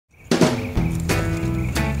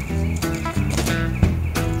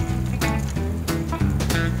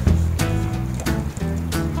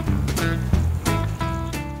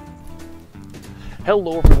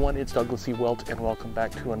Hello everyone, it's Douglas C. Welch and welcome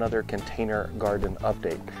back to another container garden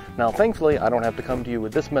update. Now thankfully I don't have to come to you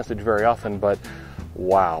with this message very often, but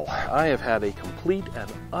wow, I have had a complete and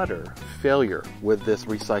utter failure with this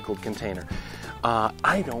recycled container.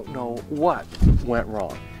 I don't know what went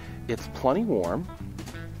wrong. It's plenty warm,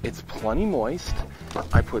 it's plenty moist.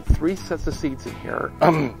 I put 3 sets of seeds in here.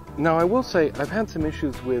 Now I will say I've had some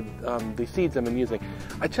issues with the seeds I've been using.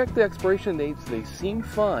 I checked the expiration dates, they seem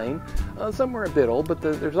fine. Some are a bit old, but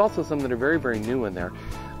there's also some that are very, very new in there.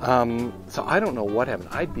 So I don't know what happened.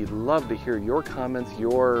 I'd love to hear your comments,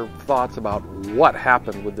 your thoughts about what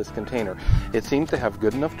happened with this container. It seems to have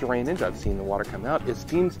good enough drainage. I've seen the water come out. It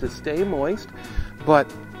seems to stay moist, but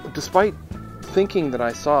despite thinking that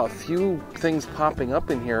I saw a few things popping up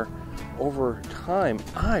in here over time,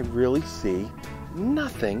 I really see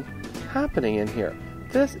nothing happening in here.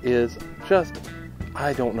 This is just,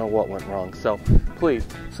 I don't know what went wrong. So please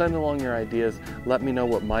send along your ideas. Let me know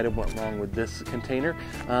what might have went wrong with this container.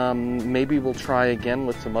 Maybe we'll try again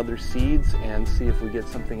with some other seeds and see if we get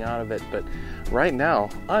something out of it. But right now,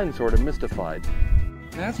 I'm sort of mystified.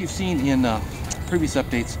 As you've seen in previous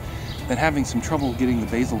updates, that having some trouble getting the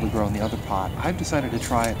basil to grow in the other pot, I've decided to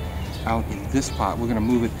try it out in this pot. We're going to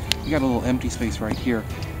move it. We got a little empty space right here,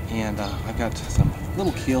 and I've got some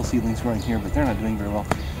little kale seedlings growing here, but they're not doing very well,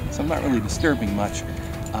 so I'm not really disturbing much.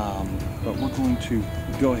 But we're going to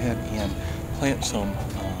go ahead and plant some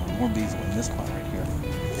more basil in this pot right here,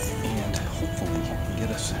 and hopefully get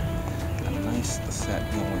us a nice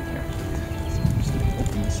set going here. So I'm just going to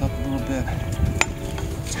open this up a little bit.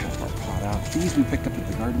 Have our pot out. These we picked up at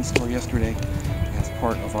the garden store yesterday as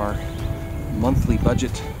part of our monthly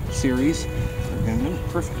budget series. We're going to do a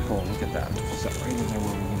perfect pull. Look at that. We'll set right in there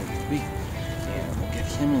where we need it to be. And we'll get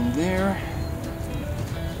him in there.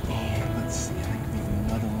 And let's see, I think maybe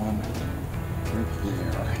another one right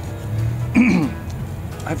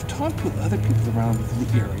there. I've talked with other people around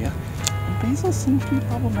the area, and basil seems to be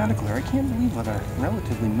problematic there. I can't believe with our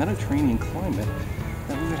relatively Mediterranean climate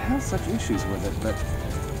that we would have such issues with it, but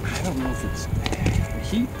I don't know if it's the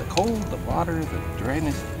heat, the cold, the water, the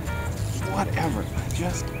dryness, whatever. I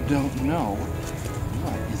just don't know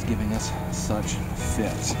what is giving us such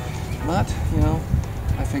fits. But, you know,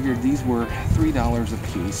 I figured these were $3 a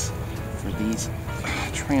piece for these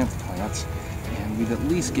transplants, and we'd at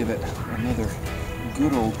least give it another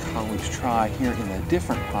good old college try here in a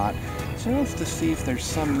different pot, just to see if there's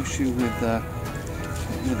some issue with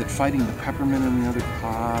it fighting the peppermint in the other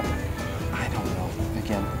pot. I don't know.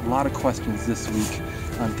 Again, a lot of questions this week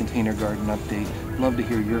on Container Garden Update. Love to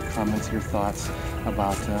hear your comments, your thoughts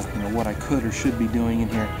about what I could or should be doing in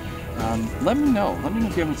here. Let me know. Let me know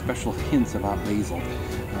if you have any special hints about basil.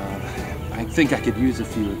 I think I could use a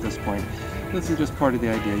few at this point. This is just part of the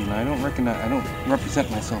idea. I don't represent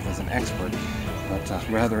myself as an expert, but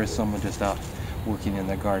rather as someone just out working in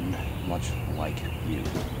the garden, much like you.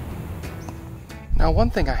 Now,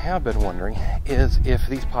 one thing I have been wondering is if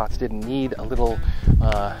these pots didn't need a little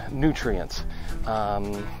nutrients.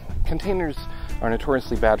 Containers are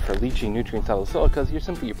notoriously bad for leaching nutrients out of the soil because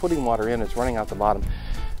you're putting water in, it's running out the bottom,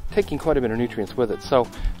 taking quite a bit of nutrients with it. So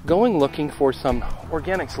going looking for some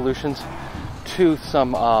organic solutions to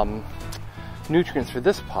some nutrients for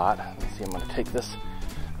this pot. Let's see, I'm going to take this,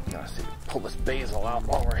 pull this basil out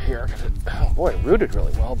while we're here. Boy, it rooted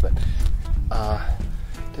really well, but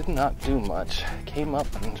did not do much. Came up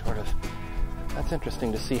and sort of, that's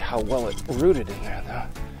interesting to see how well it rooted in there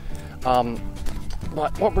though.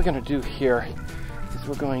 But what we're going to do here is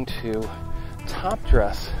we're going to top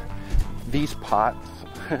dress these pots.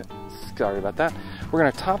 Sorry about that. We're going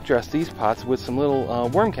to top dress these pots with some little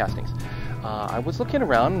worm castings. I was looking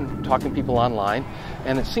around and talking to people online,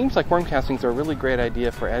 and it seems like worm castings are a really great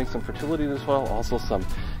idea for adding some fertility to the soil, also some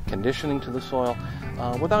conditioning to the soil,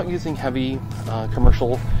 without using heavy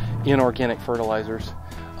commercial inorganic fertilizers,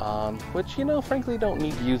 which, frankly, don't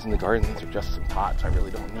need to use in the garden. These are just some pots. I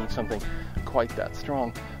really don't need something quite that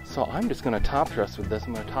strong. So I'm just going to top dress with this.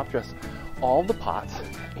 I'm going to top dress all the pots,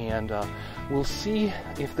 and we'll see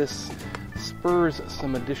if this spurs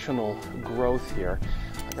some additional growth here.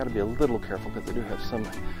 I got to be a little careful because I do have some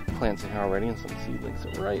plants in here already and some seedlings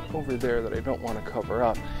right over there that I don't want to cover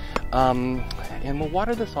up. And we'll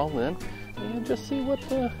water this all in and just see what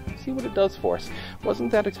it does for us.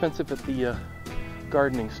 Wasn't that expensive at the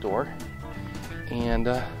gardening store, and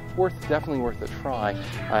definitely worth a try.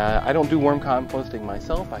 I don't do worm composting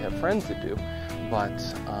myself. I have friends that do, but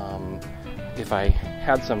if I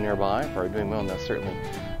had some nearby, if I were doing my own, certainly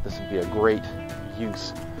this would be a great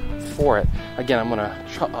use for it. Again, I'm going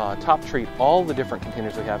to top treat all the different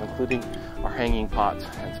containers we have, including our hanging pots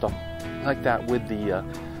and stuff like that, with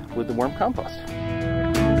the worm compost.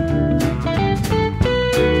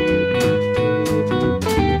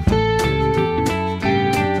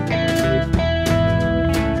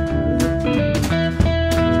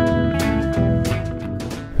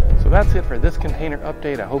 that's it for this container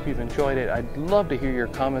update. I hope you've enjoyed it. I'd love to hear your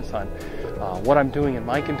comments on what I'm doing in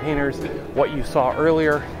my containers, what you saw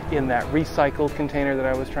earlier in that recycled container that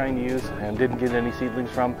I was trying to use and didn't get any seedlings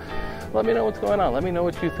from. Let me know what's going on. Let me know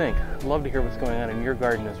what you think. I'd love to hear what's going on in your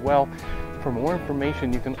garden as well. For more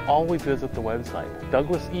information, you can always visit the website,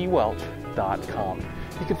 douglasewelch.com.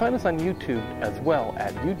 You can find us on YouTube as well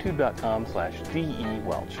at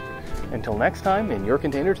youtube.com/DEWelch. Until next time, in your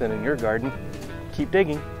containers and in your garden, keep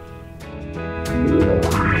digging.